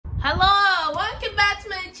Hello, welcome back to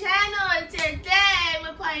my channel, and today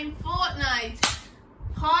we're playing Fortnite.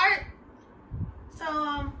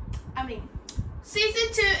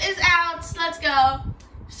 Season 2 is out, so let's go.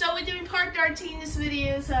 So we're doing part 13 this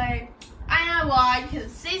video, so I know why,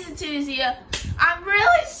 because Season 2 is here. I'm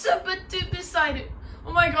really super duper excited.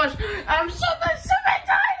 Oh my gosh, I'm super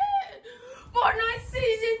excited! Fortnite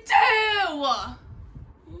Season 2! Oh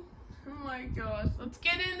my gosh, let's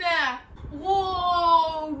get in there.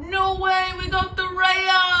 Whoa, no way, we got the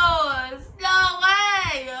rails! No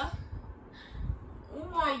way! Oh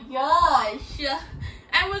my gosh.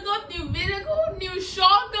 And we got new vehicle, new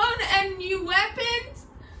shotgun, and new weapons.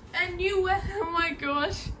 Oh my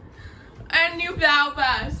gosh. And new battle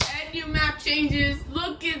pass, and new map changes.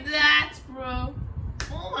 Look at that, bro.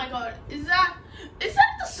 Oh my god, is that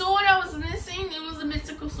the sword I was missing? It was a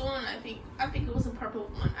mythical sword, I think. I think it was a purple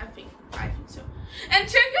one, I think so. And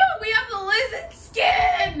check out, we have the lizard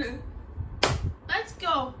skin! Let's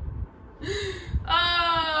go.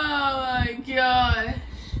 Oh my gosh.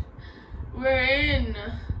 We're in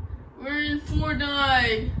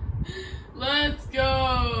Fortnite. Let's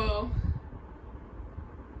go.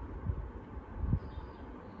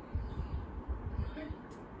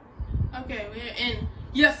 Okay, we're in.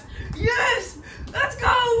 Yes! Yes! Let's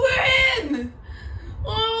go! We're in!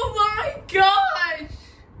 Oh my gosh!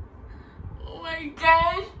 Oh my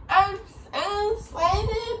gosh! I'm so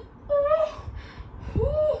excited!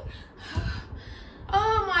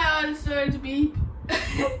 Oh, my heart is starting to beat.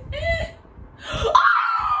 Oh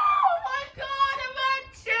my god! I'm at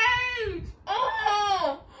change! Oh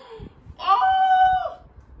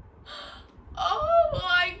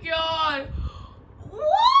my god!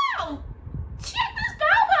 Wow! Check this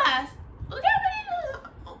battle pass! Look how many.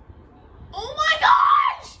 Oh my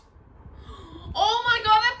gosh! Oh my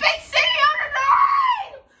god, that big city on the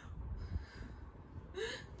line!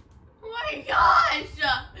 Oh my gosh!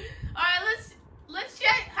 Alright, let's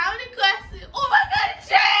check how many quests. Oh my god, it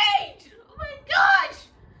changed! Oh my gosh!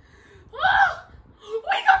 Oh,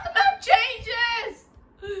 we got the map changes!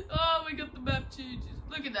 Oh, we got the map changes.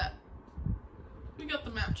 Look at that. We got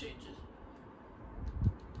the map changes.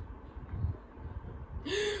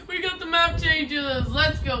 We got the map changes.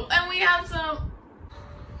 Let's go. And we have some.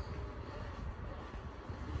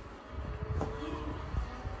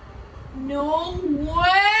 No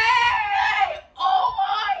way! Oh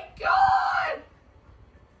my god!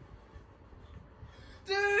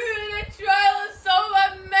 Dude, the trail is so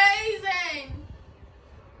amazing!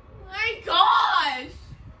 My gosh!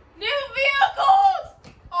 New vehicles!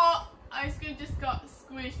 Oh, I just got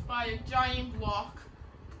squished by a giant block.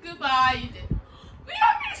 Goodbye. We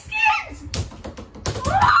have new skins!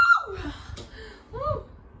 Woo! Woo!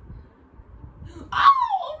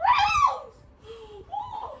 Oh, rails!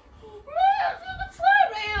 Oh, rails! Look at fly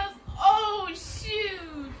rails! Oh,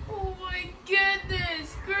 shoot! Oh my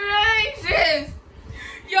goodness gracious!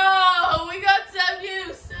 Yo, we got some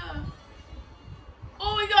new stuff!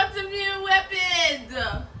 Oh, we got some new weapons!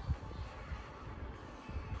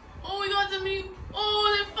 Oh, we got some new.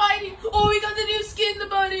 Oh, they're fighting! Oh, we got the new skin, the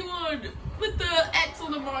bunny one! With the X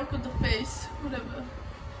on the mark of the face. Whatever.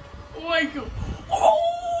 Oh my god.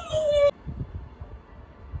 Oh!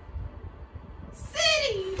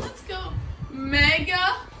 City! Let's go.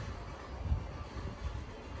 Mega.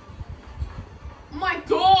 Oh my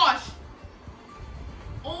gosh!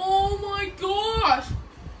 Oh my gosh!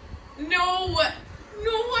 No way!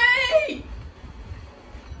 No way!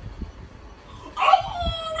 Oh!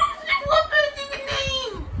 What is the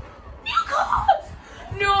name? New cars!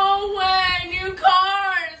 No way! New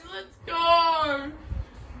cars! Let's go!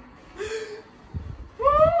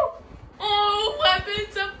 Woo! Oh,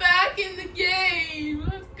 weapons are back in the game!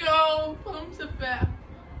 Let's go! Pumps are back.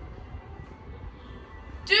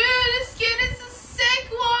 Dude, this skin is a sick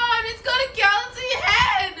one! It's got a galaxy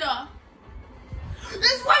head!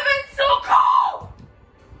 This weapon's so cool!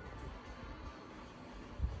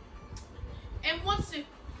 And what's the...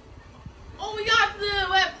 Oh, we got the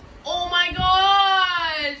weapon! Oh my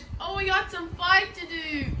gosh! Oh, we got some fight to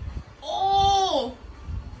do! Oh!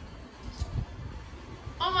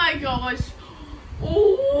 Oh my gosh!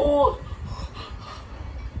 Oh!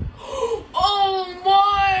 Oh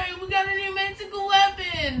my! We got a new mythical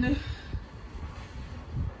weapon!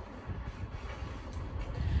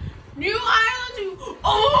 New island!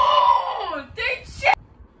 Oh! They shit!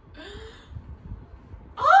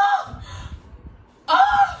 Oh!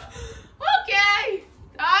 Oh! Okay!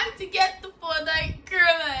 Time to get the Fortnite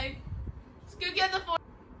crewmate. Let's go get the Fortnite.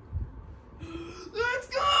 Let's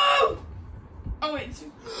go! Oh wait.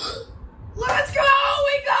 Let's go!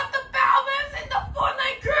 We got the Balbus and the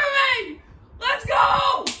Fortnite crewmate! Let's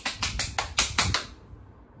go!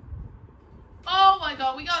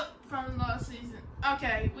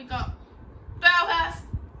 Okay, we got Battle Pass.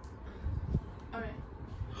 Okay.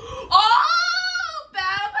 Oh!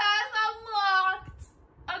 Battle Pass unlocked!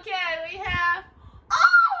 Okay, we have...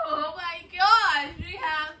 Oh my gosh! We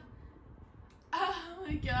have... Oh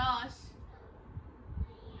my gosh.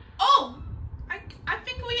 Oh! I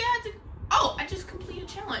think we had to... Oh, I just completed a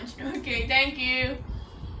challenge. Okay, thank you.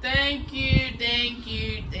 Thank you, thank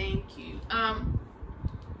you, thank you.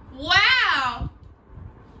 Wow!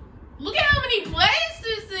 Look at how many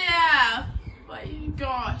places they have! Oh my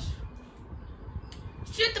gosh.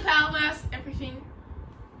 Shit, the Battle Pass, everything.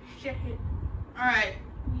 Shit. Alright,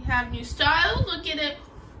 we have new style. Look at it.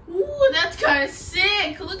 Ooh, that's kind of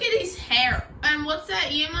sick. Look at his hair. And what's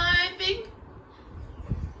that, Ema, I think?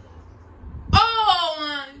 Oh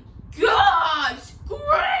my gosh!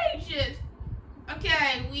 Gracious!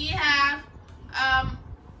 Okay, we have,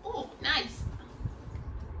 oh, nice.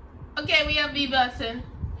 Okay, we have V-Button.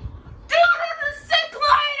 Dude, that's a sick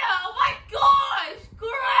glider! Oh my gosh!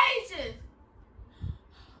 Gracious!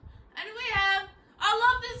 And we have, I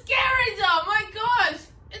love this carriage! Oh my gosh!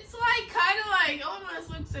 It's like, kind of like, almost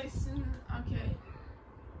looks like, okay.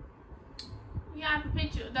 We have a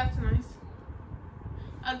picture, that's nice.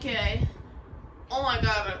 Okay. Oh my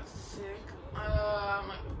god, that's sick.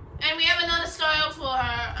 And we have another style for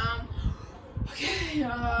her. Okay,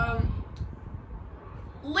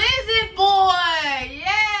 Lizard Boy!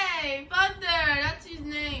 Yay! Thunder! That's his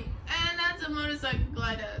name. And that's a motorcycle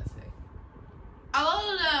glider. That's sick. I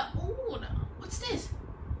love the... Ooh, what's this?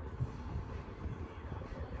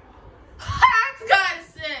 That's kind of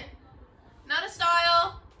sick. Another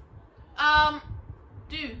style.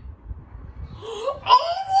 Dude. Oh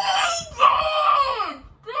my god!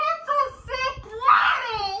 That's a sick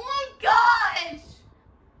glider! Oh my gosh!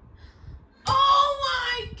 Oh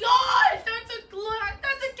my gosh! That's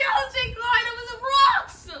a galaxy glider with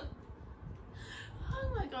rocks! Oh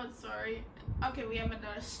my god, sorry. Okay, we have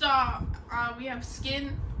another star. We have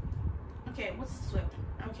skin. Okay, what's this whip?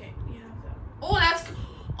 Okay, we have that. Oh,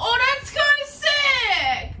 that's kind of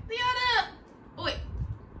sick! The other... Oh, wait.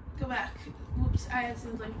 Go back. Whoops, I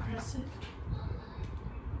accidentally pressed it.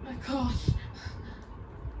 Oh my gosh.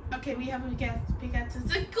 Okay, we have a Pikachu.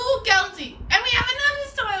 It's a cool galaxy! And we have another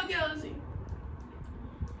style galaxy!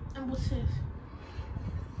 And what's this?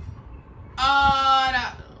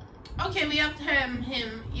 Okay, we have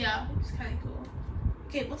him. Yeah, it's kind of cool.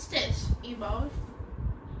 Okay, what's this? Evolve.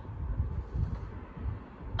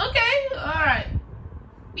 Okay, alright.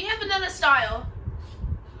 We have another style.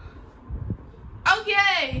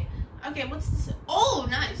 Okay. Okay, what's this? Oh,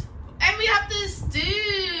 nice. And we have this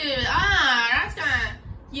dude. That's kind of...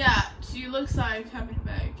 Yeah, she looks like having a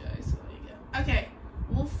bag, guys. So there you go. Okay,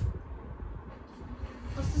 wolf.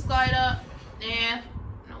 What's this glider? Nah.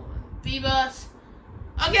 No. V-Bus.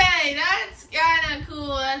 Okay, that's kind of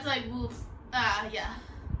cool. That's like wolf. Yeah.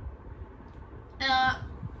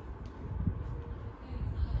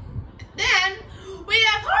 Then we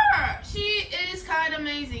have her. She is kind of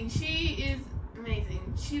amazing. She is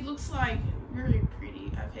amazing. She looks like very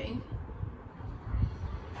pretty, I think.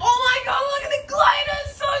 Oh my god, look at the glider,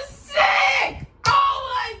 it's so sick! Oh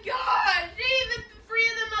my god, the 3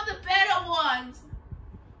 of them are the better ones.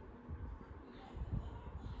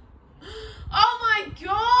 Oh my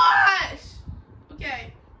gosh!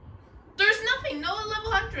 Okay, there's nothing, no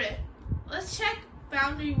level 100. Let's check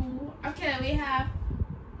boundary rule. Okay, we have...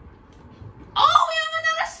 Oh, we have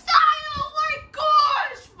another style! Oh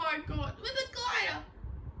my god, with the glider.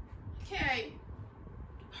 Okay,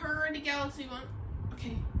 her and the galaxy one.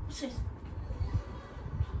 Okay, what's this?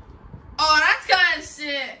 Oh, that's kind of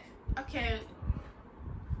sick. Okay,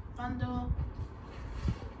 bundle.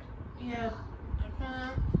 Yeah,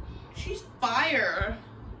 she's fire.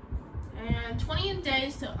 And 20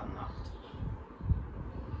 days to unlock.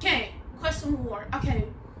 Okay, question war. Okay,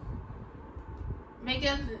 make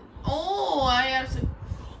it. Oh, I have to.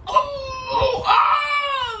 Oh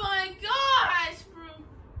my gosh, bro.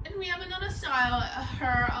 And we have another style.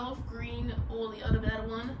 Her olive green or the other better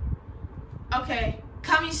one. Okay,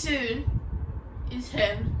 coming soon is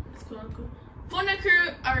him. That's cool. Fortnight crew,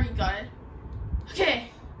 I already got it.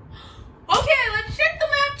 Okay. Okay, let's check the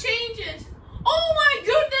map changes. Oh my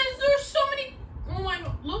goodness, there's so many. Oh my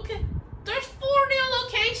god, look at. There's 4 new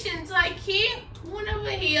locations. Like here, one over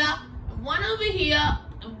here, one over here,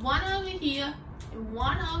 and one over here, and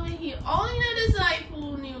one over here. All I know is like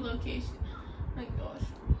 4 new locations. Oh my gosh.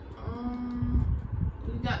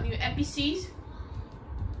 We got new NPCs.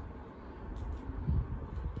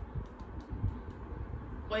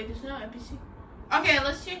 Wait, there's no NPC. Okay,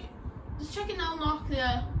 let's check. Let's check and unlock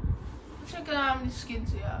the. Check out how many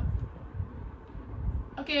skins we have.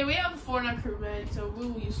 Okay, we have a Fortnite crewmate, so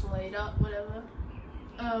we'll use later, whatever.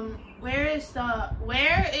 Where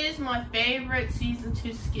is my favorite season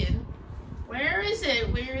 2 skin? Where is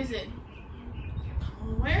it? Where is it?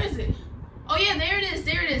 Where is it? Oh yeah, there it is,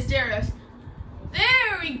 there it is, there it is.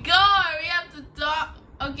 There we go! We have the dot.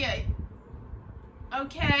 Okay.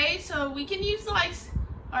 Okay, so we can use likes.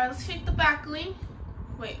 Alright, let's check the backlink.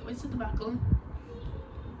 Wait, where's the backlink?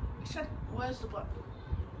 Where's the button?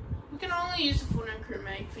 We can only use the Fortnite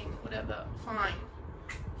crewmate thing, whatever. Fine.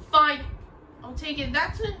 Fine. I'll take it.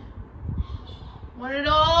 That's it. Want it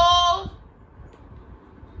all?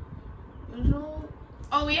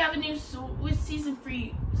 Oh, we have a new with season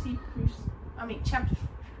 3. Chapter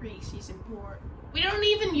 3, season 4. We don't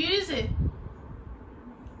even use it.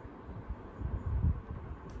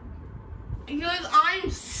 Because I'm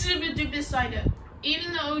super duper excited.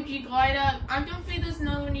 Even the OG glider, I don't think there's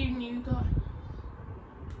no new guy.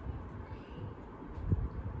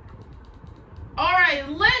 Alright,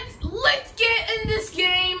 let's get in this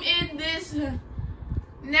game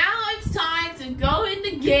now it's time to go in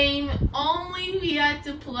the game. Only we had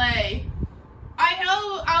to play. I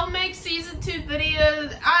hope I'll make season 2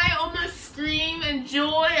 videos. I almost scream in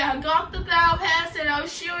joy. I got the battle pass and I'll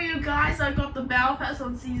show you guys I got the battle pass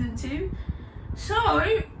on season 2. So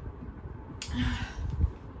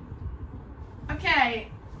okay.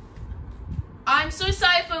 I'm so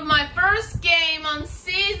excited for my first game on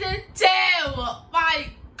season 2.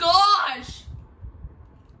 My gosh.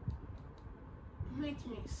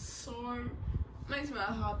 Makes my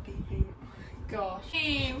heart beating. Oh my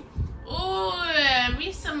gosh. Oh,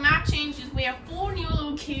 recent map changes. We have 4 new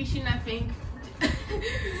locations, I think.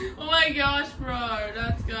 Oh my gosh, bro.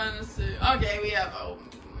 That's kinda sick. Okay, we have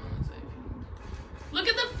look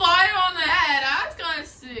at the fire on the head. That's kinda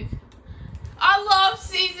sick. I love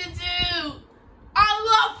season 2. I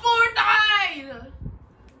love Fortnite.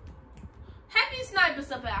 Heavy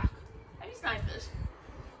snipers are back. Heavy snipers.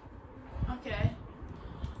 Okay.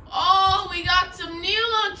 Oh, we got some new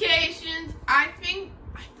locations. I think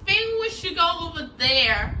we should go over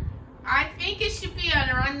there. I think it should be at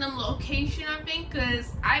a random location,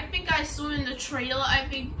 because I think I saw in the trailer.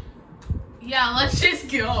 Yeah, let's just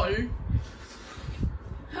go.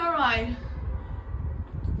 Alright.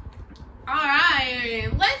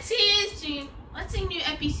 Let's see new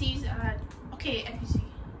NPCs. Okay, NPC.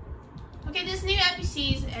 Okay, there's new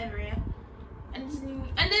NPCs everywhere. And there's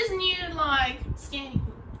new like scanning.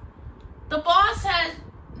 The boss has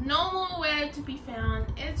no more where to be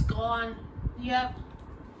found. It's gone. Yep.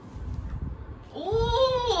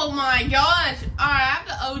 Oh my gosh. Alright, I have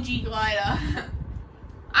the OG glider.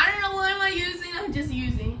 I don't know what am I using. I'm just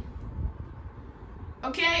using.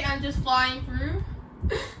 Okay, I'm just flying through.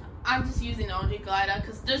 I'm just using the OG glider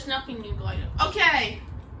because there's nothing new glider. Okay.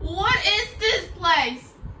 What is this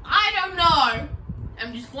place? I don't know.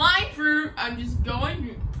 I'm just flying through. I'm just going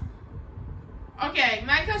through. Okay,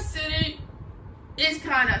 Mega City is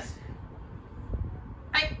kind of.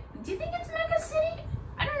 Do you think it's Mega City?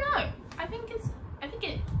 I don't know. I think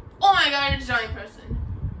it. Oh my god, it's a giant person.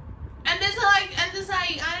 And there's like, I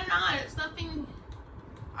don't know. It's nothing.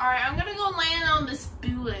 All right, I'm gonna go land on this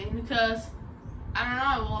building because I don't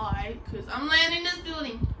know why. Because I'm landing this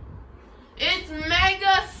building. It's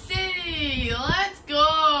Mega City. Let's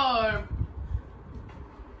go.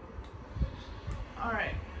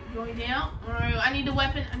 Alright, going down. Alright, I need a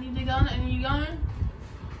weapon. I need a gun. I need a gun.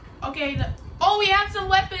 Okay. Oh, we have some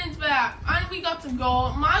weapons back. And we got some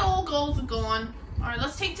gold. My old golds are gone. Alright,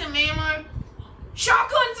 let's take some ammo.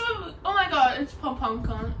 Shotguns. Oh my god, it's pom-pom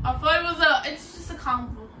gun. I thought it was it's just a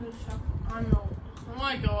combo. I know. Oh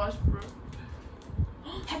my gosh, bro.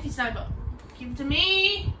 Heavy sniper. Give it to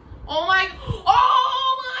me. Oh my god,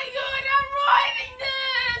 I'm riding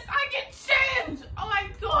this. I can change. Oh my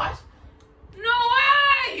gosh. No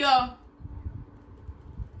way!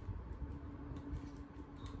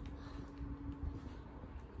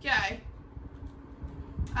 Okay.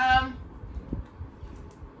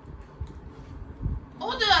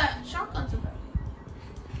 All the shotguns are back.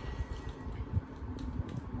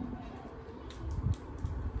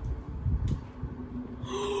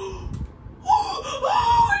 Oh,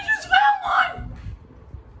 we just found one!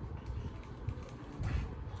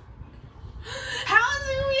 How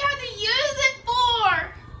do we have to use it for?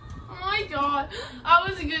 Oh my god. I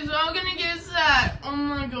was good, so I'm gonna use that. Oh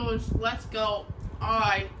my gosh, let's go.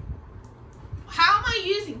 Alright. How am I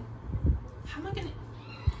using? How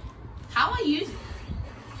am I using?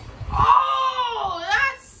 Oh,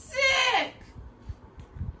 that's sick!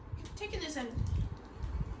 Taking this in.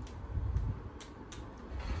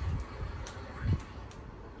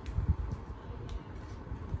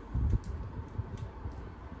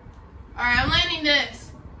 Alright, I'm landing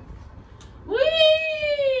this. Whee!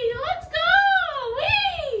 Let's go!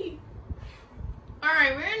 Whee!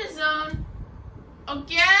 Alright, we're in the zone.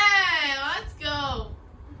 Okay, let's go.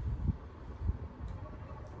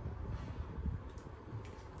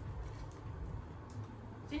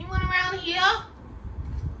 Is anyone around here?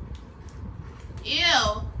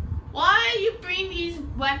 Ew. Why do you bring these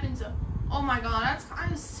weapons up? Oh my god, that's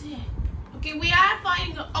kind of sick. Okay, we are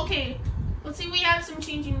fighting. Okay, let's see. We have some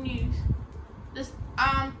changing news. This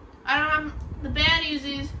I don't have. The bad news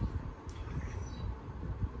is.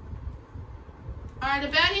 Alright, the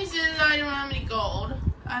bad news is I don't have any gold.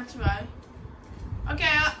 That's right. Okay,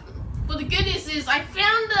 well the good news is I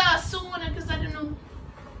found the sword because I don't know.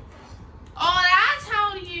 Oh, that's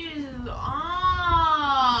how to use it.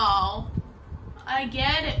 Oh, I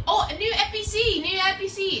get it. Oh, a new NPC, new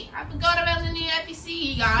NPC. I forgot about the new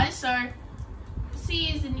NPC, guys. So,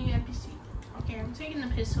 C is the new NPC. Okay, I'm taking the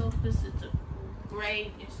pistol because it's a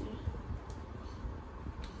great issue.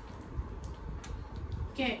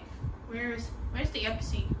 Okay, where's the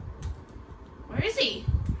NPC? Where is he?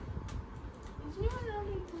 Is anyone around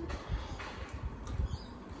here?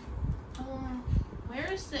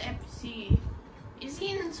 Where is the NPC? Is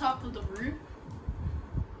he in the top of the roof?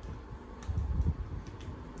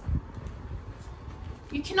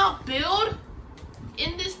 You cannot build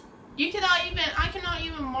in this. You cannot even. I cannot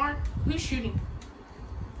even mark who's shooting.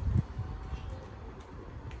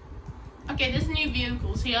 Okay, there's new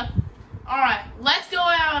vehicles here. All right, let's go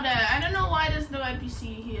out there. I don't know why there's no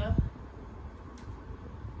NPC here.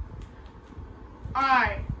 All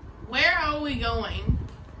right, where are we going?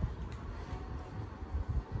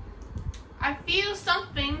 I feel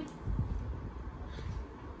something.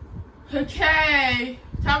 Okay,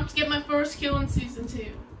 time to get my first kill in season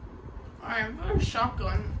 2. Alright, I'm going to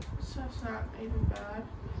shotgun, so that's not even bad.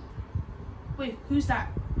 Wait, who's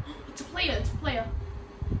that? It's a player, it's a player.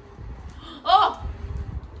 Oh!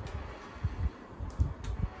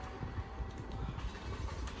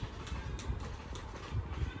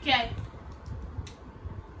 Okay.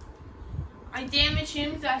 I damage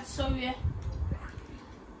him, that's so yeah.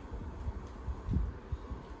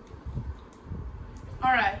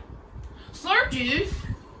 Alright. Slurp juice?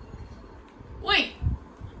 Wait.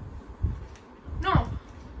 No.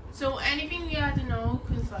 So anything you had to know,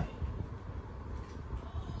 cause like.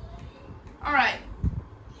 Alright.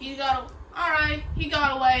 He got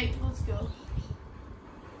away. Let's go.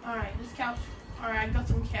 Alright, this couch. Alright, I got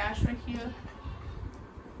some cash right here.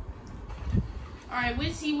 Alright,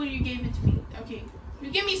 let's see what you gave it to me. Okay. You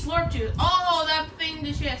give me slurp juice. Oh, that thing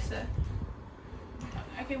the chest.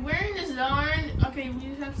 Okay, we're in the zone. Okay,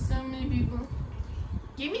 we have so many people.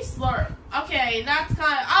 Give me slurp. Okay, that's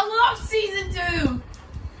kind of. I love season 2.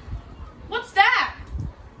 What's that?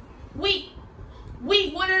 Wait,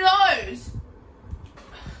 what are those?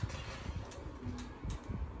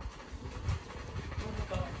 Oh my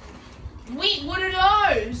god. Wait, what are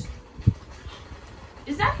those?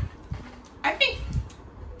 Is that? I think.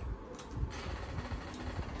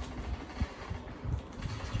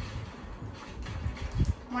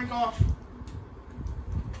 Oh my gosh.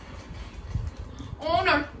 Oh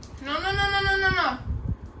no. No. No.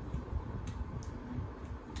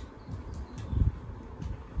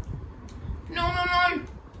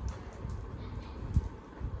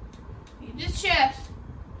 Need this chest.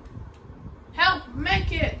 Help,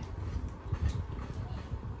 make it.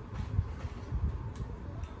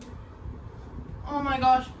 Oh my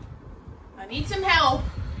gosh. I need some help.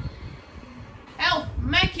 Help,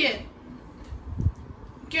 make it.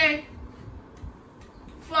 Okay.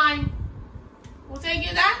 Fine. We'll take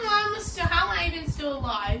it. That's why how am I even still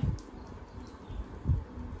alive?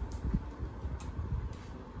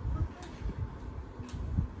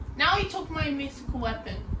 Now he took my mythical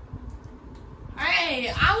weapon. Hey,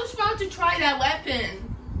 I was about to try that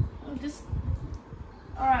weapon. Oh, this.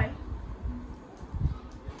 Alright.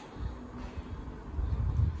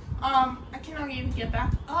 I cannot even get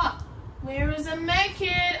back up. Where is a med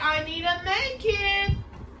kit? I need a med kit.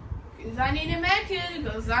 Because I need a med kit,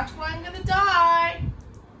 because that's why I'm gonna die.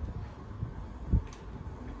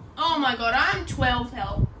 Oh my god, I'm 12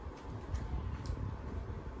 health.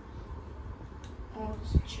 Oh,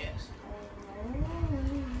 there's a chest.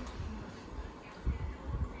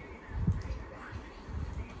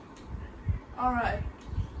 Alright.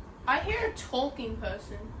 I hear a talking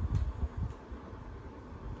person.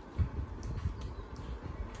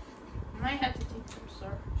 I might have to take some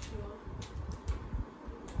shield.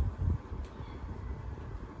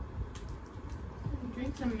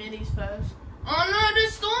 Drink some minis first. Oh no, the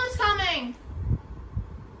storm's coming!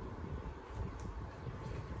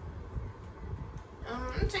 I'm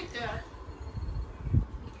gonna take that.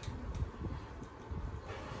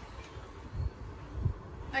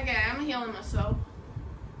 I'm healing myself.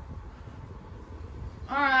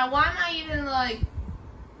 Alright, why am I even like...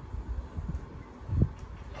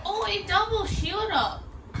 Oh, it double shield up.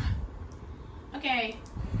 Okay.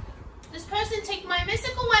 This person take my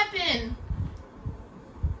mystical weapon.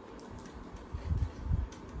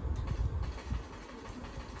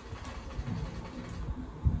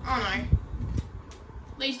 Oh no.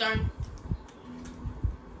 Please don't.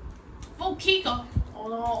 Vault keycard. Oh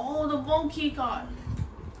no, oh the vault keycard.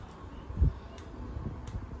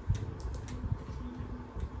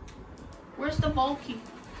 Where's the vault key?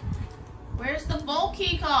 Where's the vault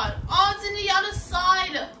keycard? Oh, it's in the other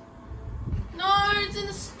side. No, it's in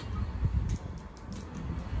the...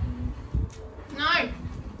 No.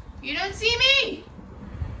 You don't see me.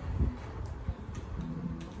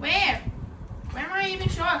 Where? Where am I even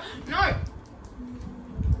sure? No.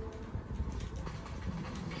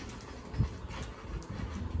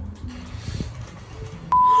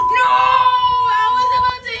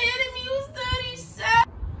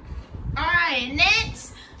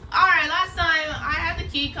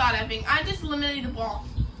 Keycard, I think. I just eliminated the boss.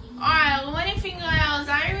 Alright, well, anything else?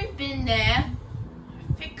 I already been there.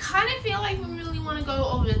 I kind of feel like we really want to go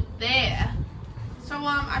over there. So,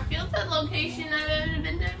 I feel the location I've ever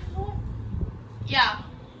been there before. Yeah.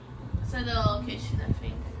 So the location, I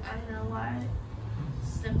think. I don't know why.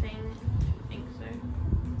 Sniffing. I think so.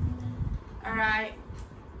 Alright.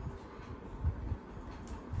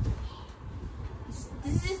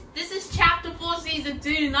 This is chapter 4, season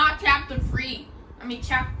 2, not chapter 3. I mean,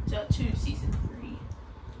 chapter 2, season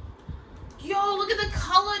 3. Yo, look at the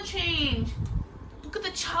color change. Look at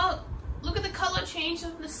the color change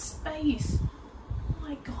of the space. Oh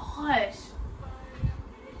my gosh.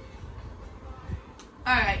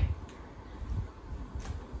 Alright.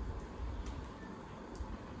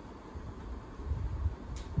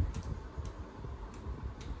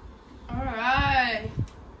 Alright.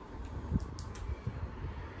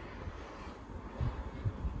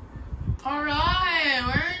 Alright,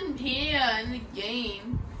 we're in here in the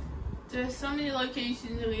game. There's so many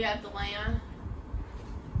locations that we have to land.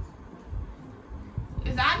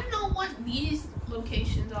 Because I don't know what these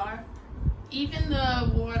locations are. Even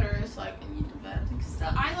the water is like in the bed. Because the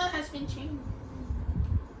island has been changed.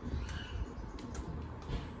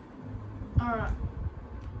 Alright.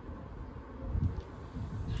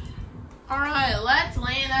 Alright, let's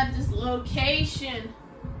land at this location.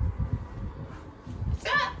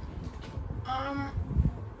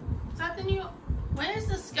 Is that the new... Where's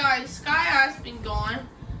the sky? The sky has been gone.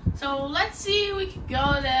 So let's see if we can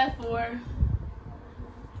go there for...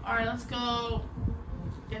 Alright, let's go...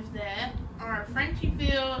 If that. Alright, Frenchy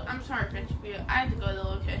Field. I'm sorry, Frenchy Field. I have to go to the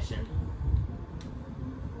location.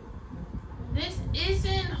 This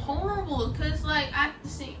isn't horrible because, like, I have to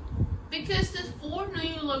see... Because there's 4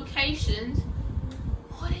 new locations.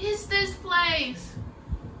 What is this place?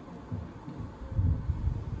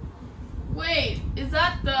 Wait, is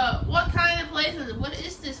that the... What kind of place is it? What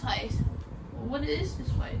is this place? What is this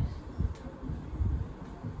place?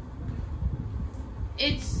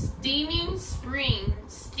 It's Steaming Spring.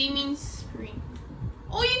 Steaming Spring.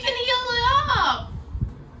 Oh, you can heal it up!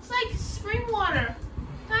 It's like spring water.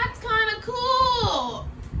 That's kind of cool!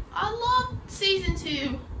 I love Season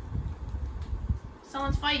 2.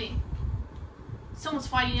 Someone's fighting. Someone's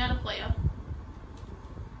fighting the other player.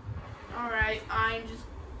 Alright, I'm just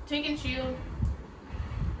taking shield.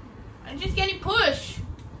 I'm just getting pushed.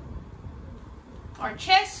 Alright,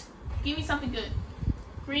 chest. Give me something good.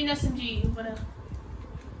 Green SMG, whatever.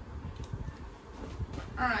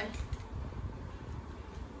 Alright.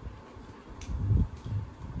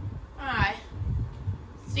 Alright.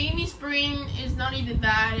 Steamy Spring is not even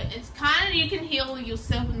bad. It's kind of, you can heal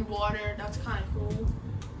yourself in water. That's kind of cool.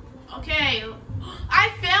 Okay. I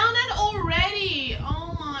found it already.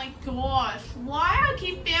 Oh my gosh. Why do I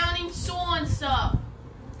keep finding sword stuff?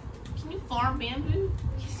 Can you farm bamboo?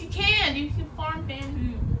 Yes, you can. You can farm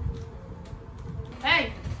bamboo.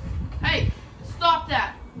 Hey. Hey. Stop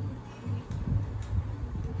that.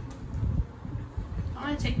 I'm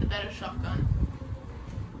going to take the better shotgun.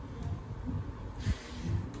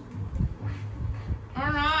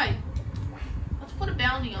 Alright. Let's put a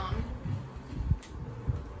bounty on.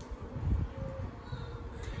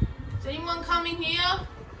 Is anyone coming here?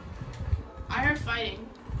 I heard fighting.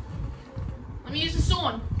 Let me use the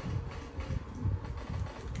sword.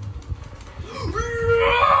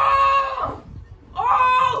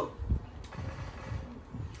 Oh!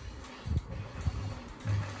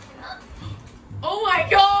 Oh my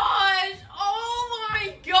gosh! Oh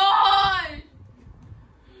my gosh!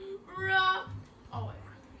 Oh,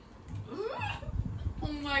 wait.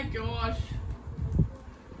 Oh my gosh.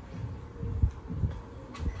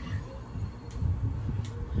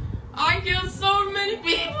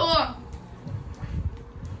 Oh.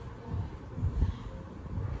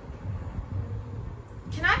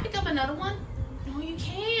 Can I pick up another one? No, you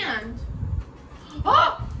can't.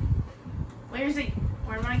 Oh! Where is he?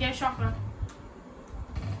 Where am I get a shotgun?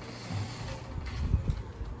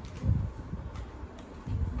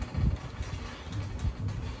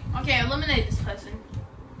 Okay, eliminate this person.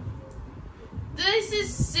 This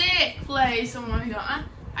is sick place. Oh my god.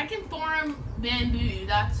 I can form bamboo.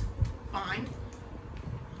 That's fine.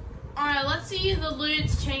 Alright, let's see if the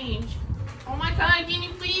loot's change. Oh my god, can you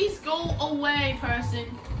please go away, person?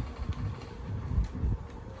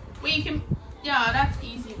 Wait, you can... Yeah, that's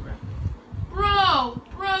easy, bro. Bro,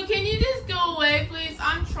 can you just go away, please?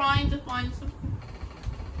 I'm trying to find some...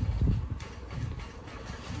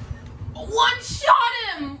 One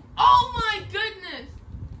shot him! Oh my goodness!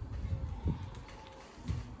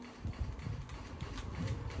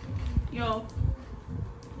 Yo,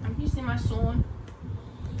 I'm using my sword.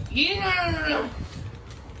 Yeah!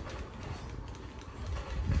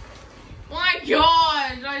 Oh my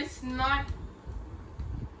god, I sniped.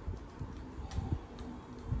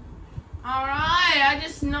 Alright, I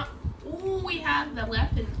just not. Ooh, we have the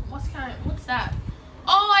weapon. What's that?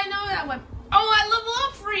 Oh, I know that weapon. Oh, I level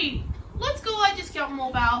up free. Let's go. I just got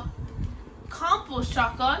mobile. Compost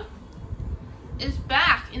shotgun is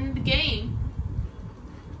back in the game.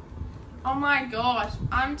 Oh my gosh,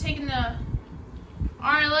 I'm taking the.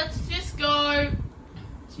 Alright, let's just go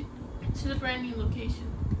to the brand new location.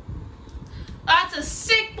 That's a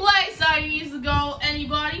sick place I used to go.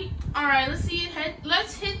 Anybody? Alright, let's see it.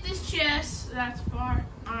 Let's hit this chest. That's far.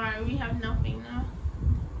 Alright, we have nothing now.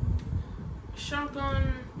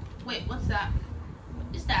 Shotgun. Wait, what's that?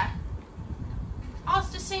 What is that? Oh,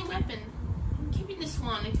 it's the same weapon. I'm keeping this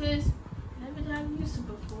one because I never have used it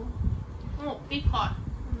before. Oh, big pot.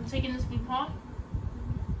 I'm taking this big pot.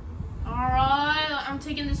 Alright, I'm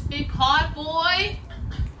taking this big pot, boy.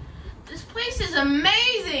 This place is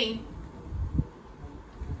amazing.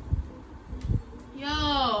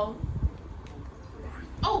 Yo.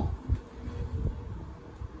 Oh.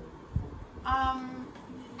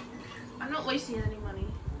 I'm not wasting any money.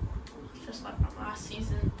 Just like from last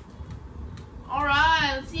season.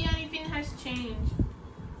 Alright, let's see if anything has changed.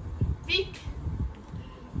 Vic.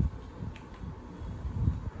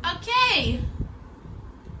 Okay.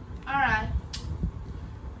 Alright.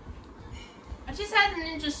 I just had a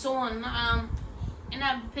ninja sword, and I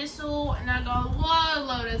have a pistol, and I got a lot of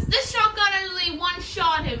loaders. This shotgun only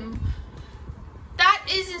one-shot him. That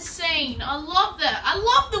is insane. I love that. I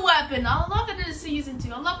love the weapon. I love it in season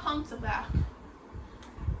 2. I love pumps are back.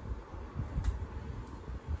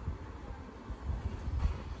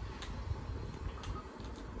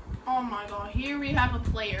 Oh my god, here we have a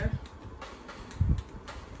player.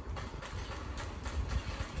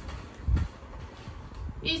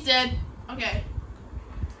 He's dead. Okay.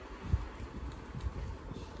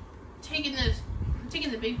 Taking this. I'm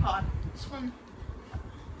taking the big pot. This one.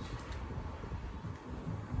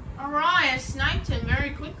 Alright, I sniped him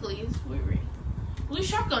very quickly. It's weird. Blue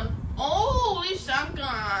shotgun. Oh, blue shotgun.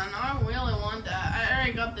 I really want that. I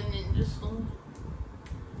already got the ninja sword.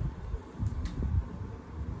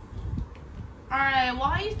 Alright,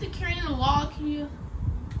 why is the carrying the log here?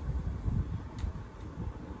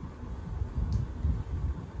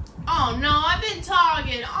 Oh no, I've been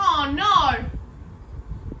targeted. Oh no.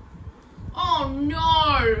 Oh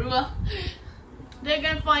no. They're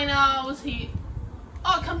gonna find out I was here.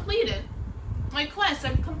 Oh, completed. My quest,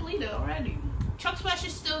 I've completed already. Chuck Splash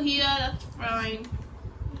is still here, that's fine.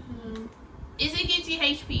 Is it gives you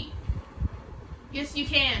HP? Yes, you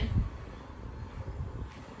can.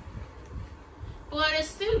 But it's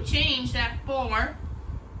still changed at 4.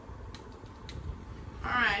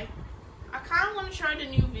 Alright. I kind of want to try the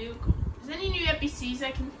new vehicle. Is there any new NPCs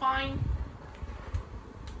I can find?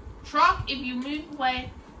 Truck, if you move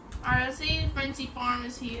away. Alright, let's see if Frenzy Farm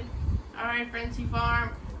is here. Alright, Frenzy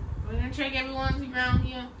Farm. We're gonna check everyone's around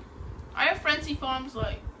here. Alright, Frenzy Farm's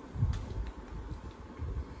like.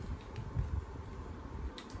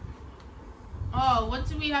 Oh, what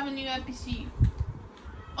do we have a new NPC?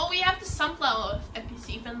 Oh, we have the Sunflower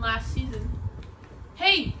NPC from last season.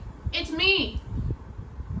 Hey, it's me.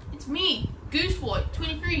 It's me, Gooseboy,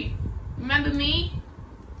 23. Remember me?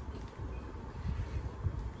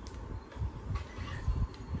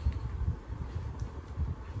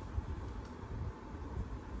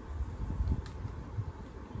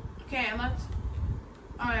 Okay, let's.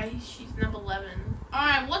 Alright, she's number 11.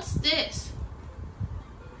 Alright, what's this?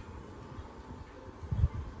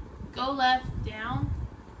 Go left, down.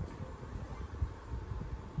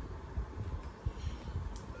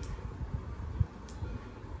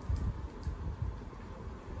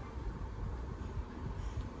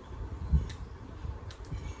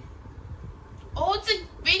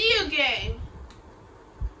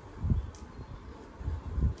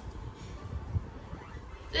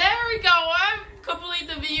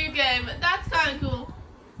 new game. That's kind of cool.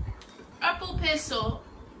 Apple pistol.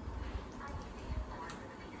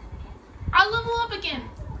 I'll level up again.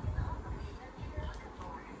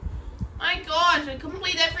 My gosh, I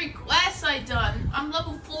complete every quest I've done. I'm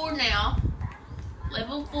level 4 now.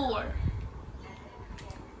 Level 4.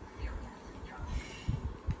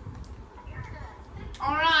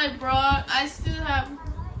 Alright, bro. I still have...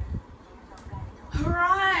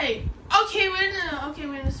 Alright. Okay,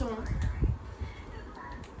 we're in the storm.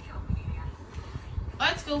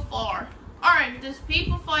 Let's go far. Alright, there's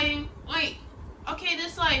people fighting. Wait. Okay,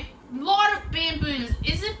 there's like a lot of bamboos.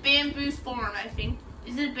 Is it bamboo farm, I think?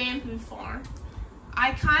 Is it bamboo farm?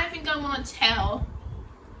 I kind of think I want to tell.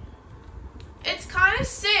 It's kind of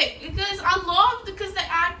sick because because they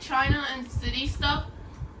add China and city stuff.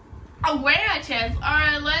 Oh, where a chest?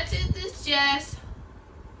 Alright, let's hit this chest.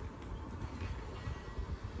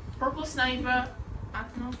 Purple sniper.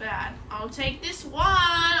 That's not bad. I'll take this one.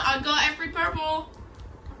 I got every purple.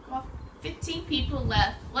 I've got 15 people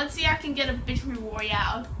left. Let's see if I can get a victory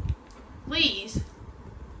royale. Please.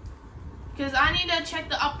 Because I need to check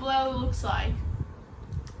the upload looks like.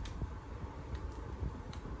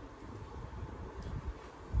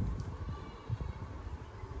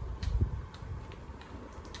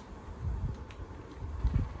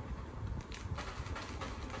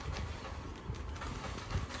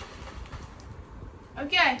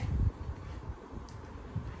 Okay.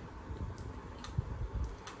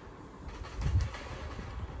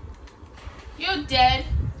 You're dead.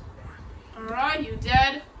 Alright, you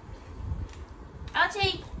dead. I'll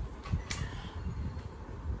take...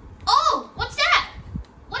 Oh! What's that?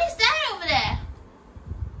 What is that over there?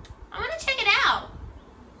 I want to check it out.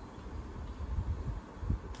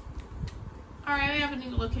 Alright, we have a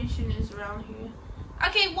new location is around here.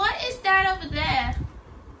 Okay, what is that over there?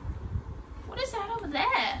 What is that over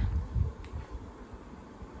there?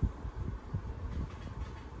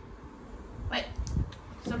 Wait,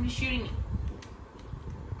 somebody's shooting me.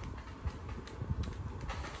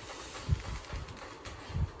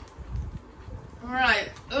 Alright,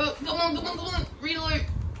 come on, reload.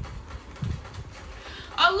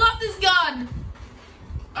 I love this gun.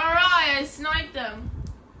 Alright, I sniped them.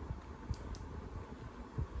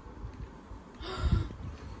 Oh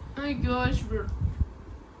my gosh, bro.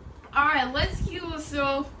 Alright, let's kill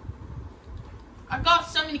ourselves. I got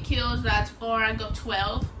so many kills, that's 4. I got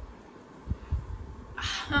 12.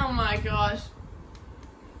 Oh my gosh.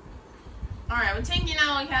 Alright, we're taking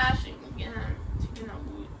out cash and taking out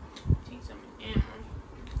loot. Take some ammo.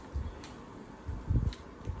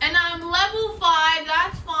 And I'm level 5,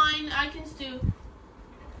 that's fine. I can still.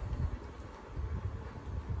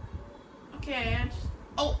 Okay,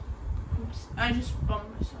 oops, I just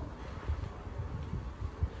bumped myself.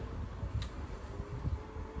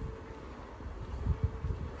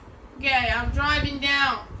 Okay, I'm driving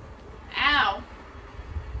down. Ow.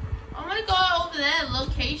 I'm gonna go over there,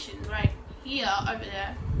 location, right here, over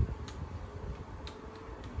there.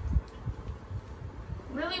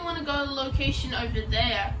 Really want to go to the location over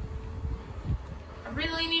there. I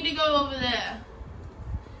really need to go over there.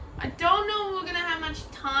 I don't know if we're gonna have much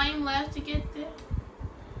time left to get there.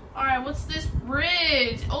 Alright, what's this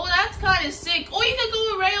bridge? Oh, that's kind of sick. Oh, you can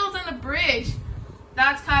go with rails on the bridge.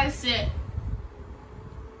 That's kind of sick.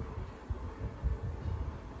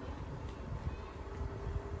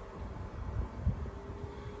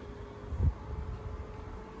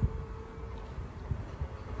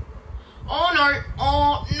 Oh no!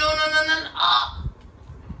 Oh no! Ah!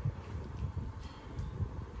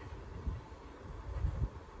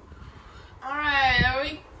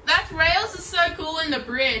 Alright, that rails is so cool in the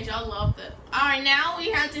bridge. I loved it. Alright, now we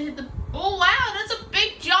have to hit the. Oh wow, that's a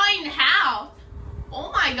big giant house. Oh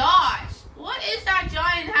my gosh, what is that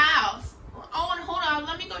giant house? Oh, and hold on,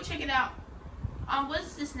 let me go check it out.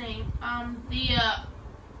 What's this name?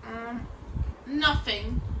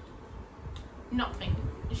 Nothing. Nothing.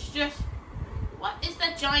 It's just. What is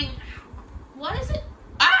that giant? What is it?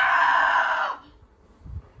 Ah!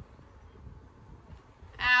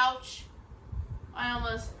 Ouch. I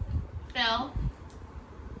almost fell.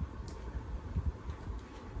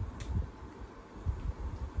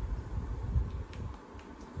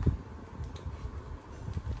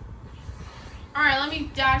 Alright, let me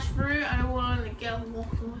dash through. I don't want to get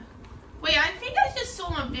walk away. Wait, I think I just saw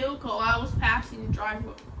my vehicle. I was passing the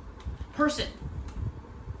driveway. Person.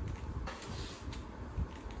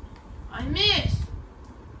 I missed.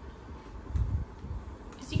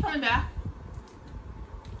 Is he coming back?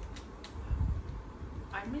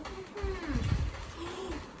 I missed him.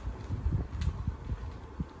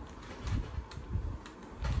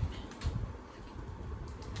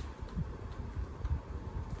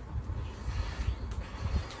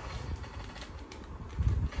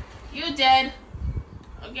 You dead.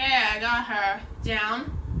 Okay, I got her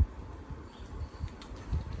down.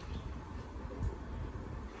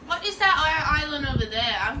 What is that island over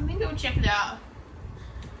there? I think I'll check it out.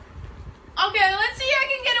 Okay, let's see if I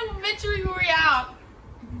can get a victory royale.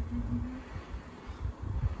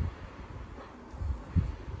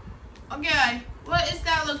 Okay, what is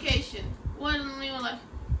that location?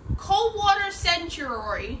 Coldwater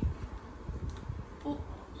Sanctuary.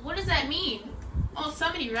 What does that mean? Oh,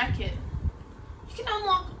 somebody wreck it. You can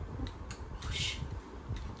unlock.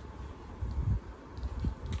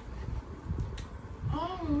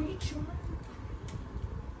 Oh, reach one.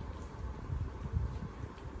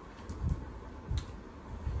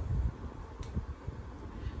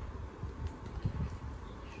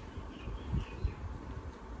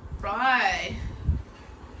 Right.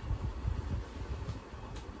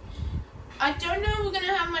 I don't know if we're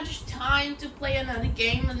gonna have much time to play another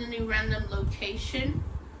game in a new random location.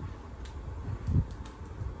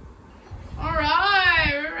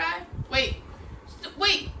 Alright. Wait.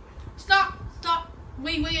 Stop.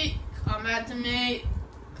 Wait. Come back to me.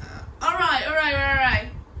 Alright. Alright,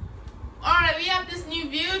 we have this new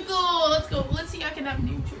vehicle. Let's go. Let's see if I can have a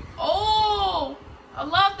new trick. Oh! I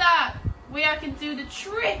love that. Wait, I can do the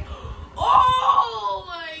trick. Oh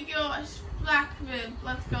my gosh. Blackman.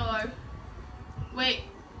 Let's go. Wait.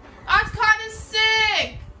 That's kind of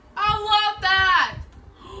sick. I love that.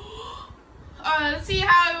 Alright, let's see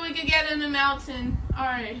how we can get in the mountain.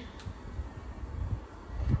 Alright.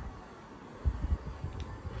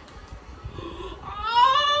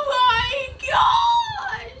 Oh my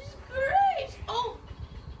gosh! Great! Oh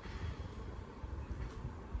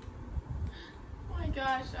my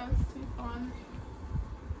gosh, that was too fun.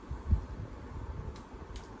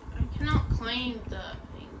 I cannot claim the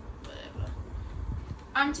thing, whatever.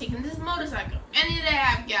 I'm taking this motorcycle. Any day I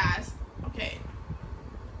have gas. Okay.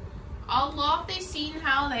 I love they seen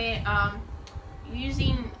how they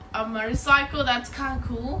using a motorcycle. That's kind of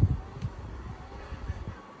cool.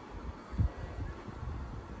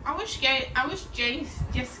 I wish jet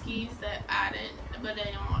skis that added, but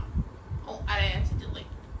they don't. Oh, I accidentally.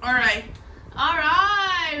 Alright,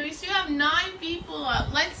 we still have 9 people.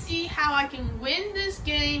 Let's see how I can win this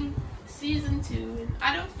game, season 2. And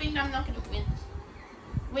I don't think I'm not gonna win.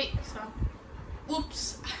 Wait, stop.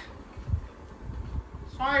 Oops.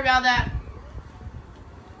 Sorry about that.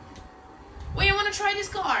 Wait, I want to try this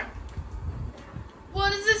car.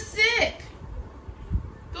 What is this sick?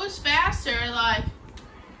 Goes faster, like,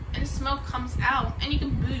 and smoke comes out, and you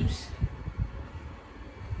can boost.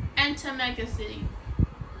 Enter Mega City.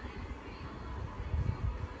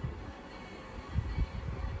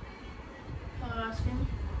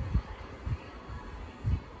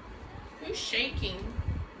 Who's shaking?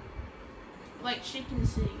 Like shaking the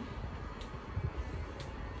city.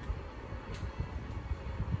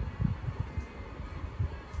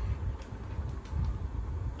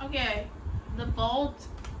 Okay, the bolt.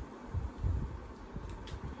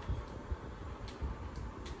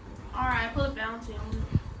 Alright, I put a bounty on it.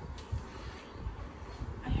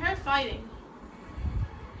 I heard fighting.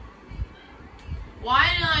 Why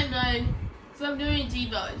did I go? Because I'm doing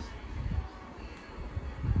debug.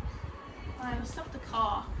 Alright, let's stop the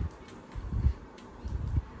car.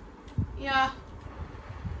 Yeah.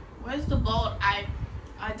 Where's the bolt I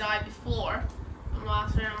died before on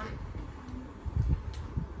last round?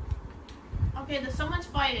 Okay, there's someone's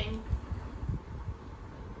fighting.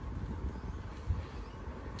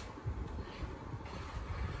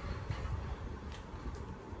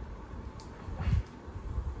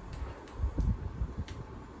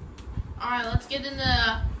 Alright, let's get in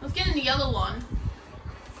the yellow one.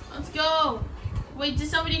 Let's go. Wait, did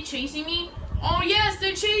somebody chasing me? Oh yes,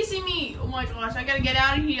 they're chasing me. Oh my gosh, I gotta get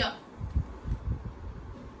out of here.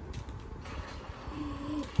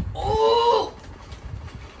 Oh!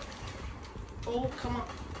 Oh, come on.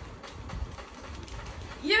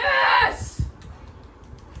 Yes!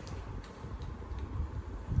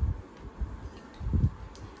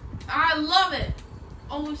 I love it.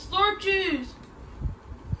 Oh, slurp juice.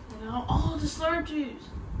 Oh, the slurp juice.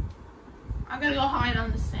 I gotta go hide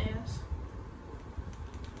on the stairs.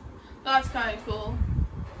 That's kind of cool.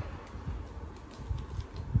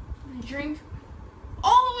 Drink.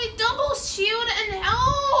 Oh, it doubles shield and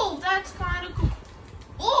health. That's kind of cool.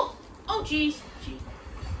 Oh, jeez.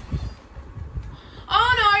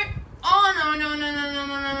 Oh no. Oh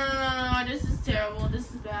no. This is terrible. This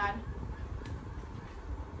is bad.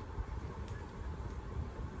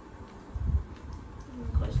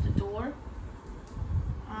 Close the door.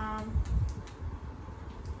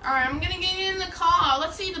 Alright, I'm gonna get in the car.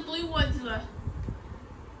 Let's see the blue ones.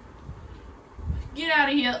 Get out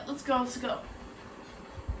of here. Let's go. Let's go.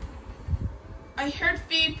 I heard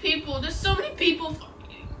 3 people. There's so many people.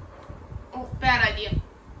 Oh, bad idea.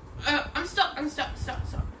 I'm stuck. I'm stuck. Stuck.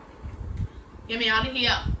 Stuck. Get me out of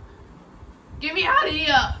here. Get me out of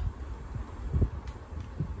here.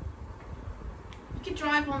 You can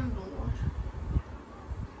drive on board.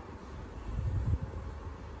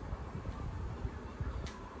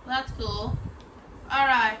 That's cool.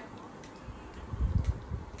 Alright.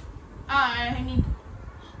 Alright, I need.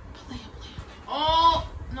 Oh,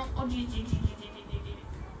 no. Oh, G.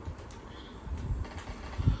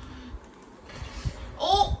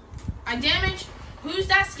 Oh, I damaged. Who's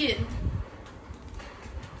that skin?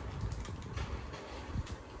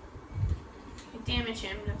 I damage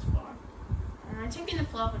him, that's far. I'm taking the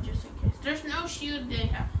flower just in case. There's no shield they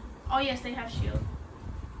have. Oh, yes, they have shield.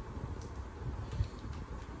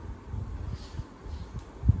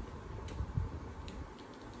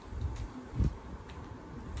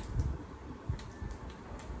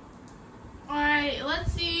 Alright,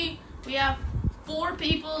 let's see. We have 4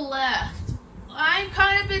 people left. I'm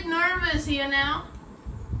kind of a bit nervous here now.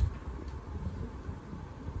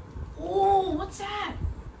 Oh, what's that?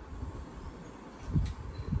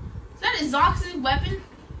 Is that a Zox's weapon?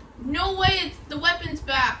 No way, it's the weapon's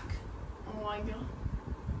back. Oh my god.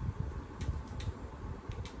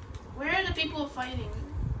 Where are the people fighting?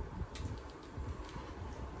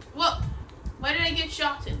 Whoa, where did I get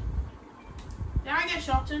shot in? Did I get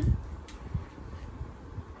shot in?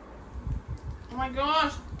 Oh my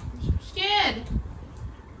gosh, I'm so scared.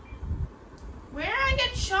 Where did I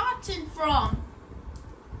get shot in from?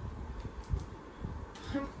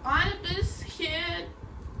 I'm a bit scared.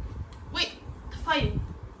 Wait, the fighting.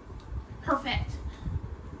 Perfect.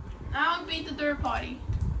 Now I'll beat the third party.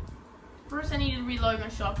 First I need to reload my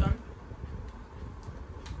shotgun.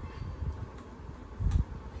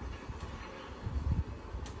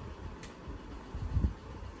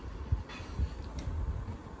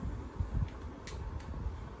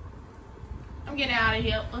 I'm getting out of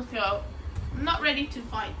here. Let's go. I'm not ready to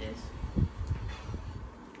fight this.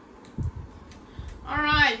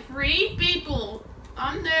 Alright, 3 people.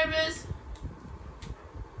 I'm nervous.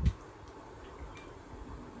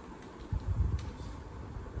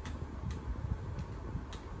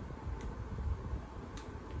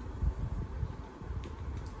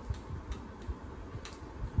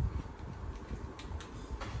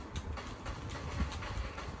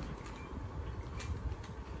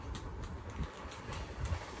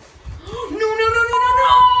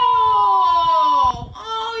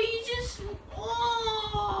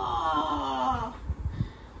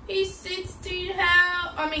 He's 16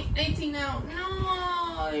 health. I mean 18 now.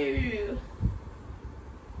 No.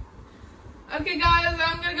 Okay guys,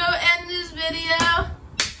 I'm gonna go end this video.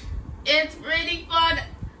 It's pretty fun.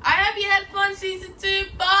 I hope you had fun season 2.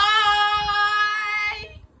 Bye.